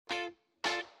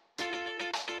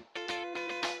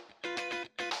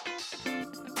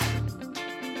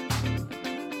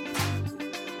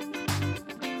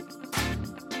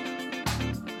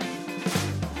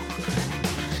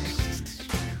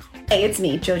Hey, it's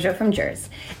me, Jojo from Jers.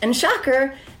 And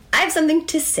shocker, I have something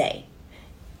to say.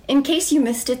 In case you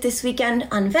missed it this weekend,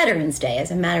 on Veterans Day, as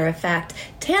a matter of fact,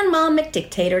 Tan Mom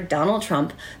McDictator Donald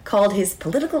Trump called his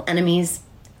political enemies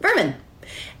vermin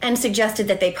and suggested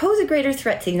that they pose a greater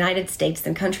threat to the United States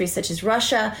than countries such as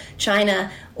Russia,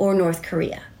 China, or North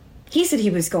Korea. He said he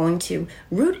was going to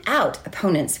root out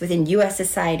opponents within U.S.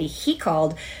 society he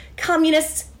called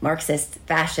communists, Marxists,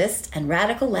 fascists, and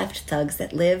radical left thugs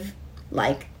that live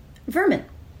like vermin.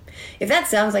 If that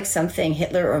sounds like something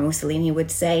Hitler or Mussolini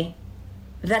would say,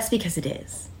 that's because it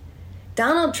is.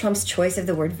 Donald Trump's choice of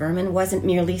the word vermin wasn't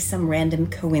merely some random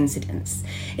coincidence.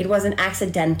 It wasn't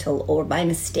accidental or by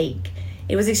mistake.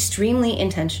 It was extremely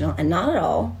intentional and not at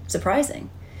all surprising.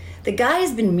 The guy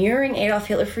has been mirroring Adolf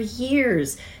Hitler for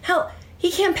years. Hell,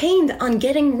 he campaigned on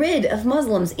getting rid of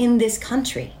Muslims in this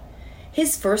country.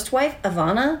 His first wife,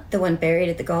 Ivana, the one buried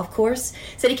at the golf course,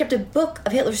 said he kept a book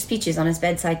of Hitler's speeches on his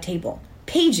bedside table.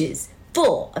 Pages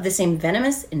full of the same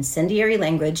venomous, incendiary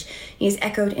language he has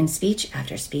echoed in speech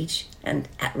after speech and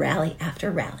at rally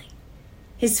after rally.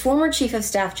 His former chief of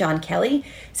staff, John Kelly,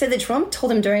 said that Trump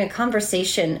told him during a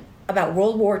conversation about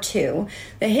World War II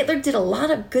that Hitler did a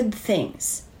lot of good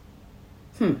things.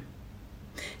 Trump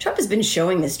has been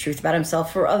showing this truth about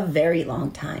himself for a very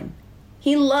long time.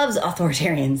 He loves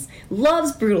authoritarians,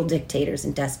 loves brutal dictators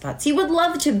and despots. He would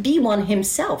love to be one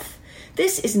himself.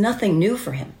 This is nothing new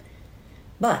for him.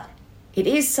 But it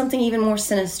is something even more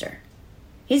sinister.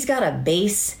 He's got a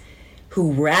base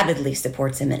who rabidly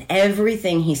supports him in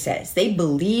everything he says. They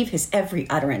believe his every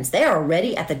utterance. They are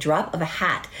ready at the drop of a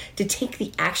hat to take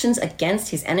the actions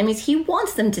against his enemies he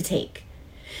wants them to take.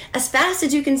 As fast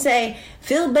as you can say,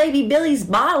 fill baby Billy's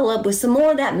bottle up with some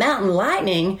more of that mountain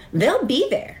lightning, they'll be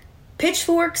there.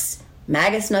 Pitchforks,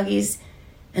 MAGA snuggies,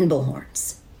 and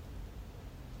bullhorns.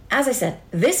 As I said,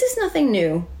 this is nothing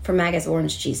new for MAGA's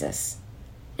Orange Jesus.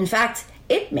 In fact,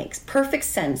 it makes perfect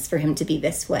sense for him to be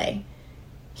this way.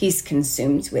 He's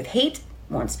consumed with hate,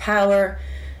 wants power,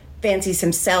 fancies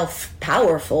himself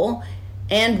powerful,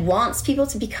 and wants people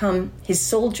to become his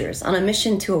soldiers on a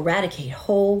mission to eradicate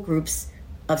whole groups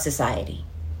of society.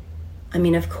 I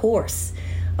mean, of course,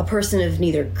 a person of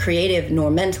neither creative nor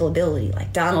mental ability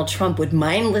like Donald Trump would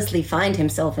mindlessly find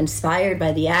himself inspired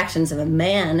by the actions of a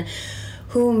man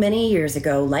who many years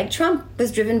ago, like Trump,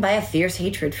 was driven by a fierce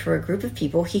hatred for a group of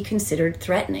people he considered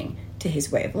threatening to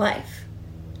his way of life.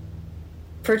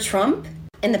 For Trump,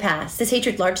 in the past, this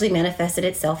hatred largely manifested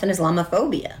itself in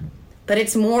Islamophobia, but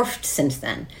it's morphed since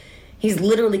then. He's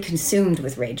literally consumed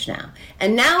with rage now.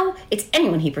 And now it's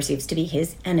anyone he perceives to be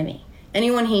his enemy.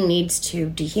 Anyone he needs to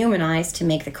dehumanize to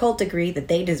make the cult agree that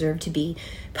they deserve to be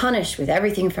punished with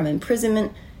everything from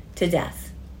imprisonment to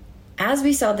death. As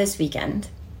we saw this weekend,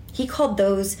 he called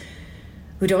those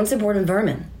who don't support him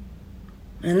vermin.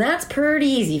 And that's pretty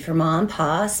easy for Ma and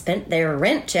Pa spent their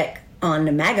rent check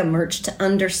on MAGA merch to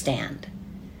understand.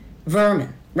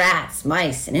 Vermin, rats,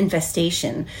 mice, and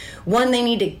infestation. One they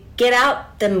need to get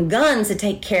out them guns to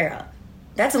take care of.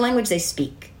 That's a language they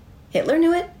speak. Hitler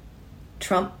knew it.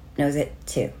 Trump knows it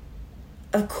too.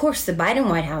 Of course, the Biden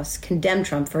White House condemned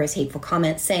Trump for his hateful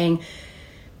comments, saying,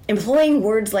 employing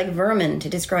words like vermin to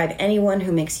describe anyone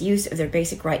who makes use of their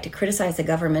basic right to criticize the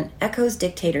government echoes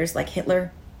dictators like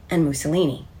Hitler and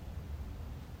Mussolini.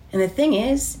 And the thing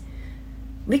is,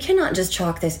 we cannot just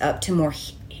chalk this up to more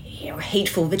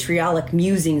hateful, vitriolic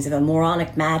musings of a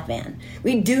moronic madman.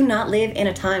 We do not live in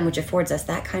a time which affords us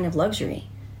that kind of luxury.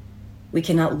 We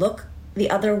cannot look the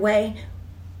other way.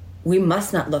 We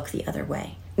must not look the other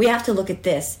way. We have to look at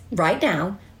this right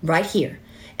now, right here,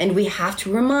 and we have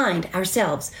to remind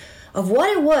ourselves of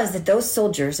what it was that those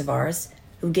soldiers of ours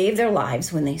who gave their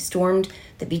lives when they stormed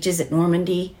the beaches at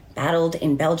Normandy, battled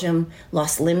in Belgium,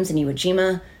 lost limbs in Iwo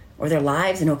Jima, or their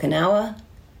lives in Okinawa,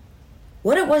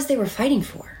 what it was they were fighting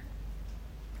for.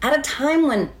 At a time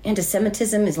when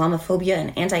anti-Semitism, Islamophobia,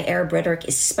 and anti-Arab rhetoric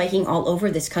is spiking all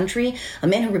over this country, a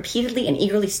man who repeatedly and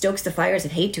eagerly stokes the fires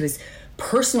of hate to his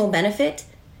personal benefit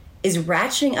is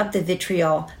ratcheting up the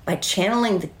vitriol by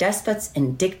channeling the despots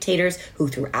and dictators who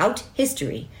throughout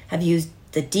history have used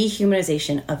the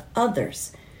dehumanization of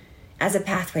others as a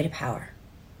pathway to power.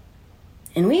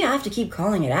 And we have to keep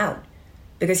calling it out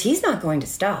because he's not going to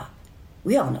stop.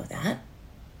 We all know that.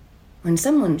 When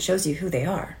someone shows you who they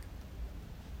are,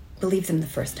 believe them the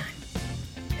first time.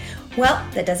 Well,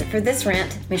 that does it for this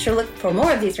rant. Make sure to look for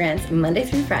more of these rants Monday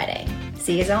through Friday.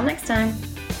 See you all next time.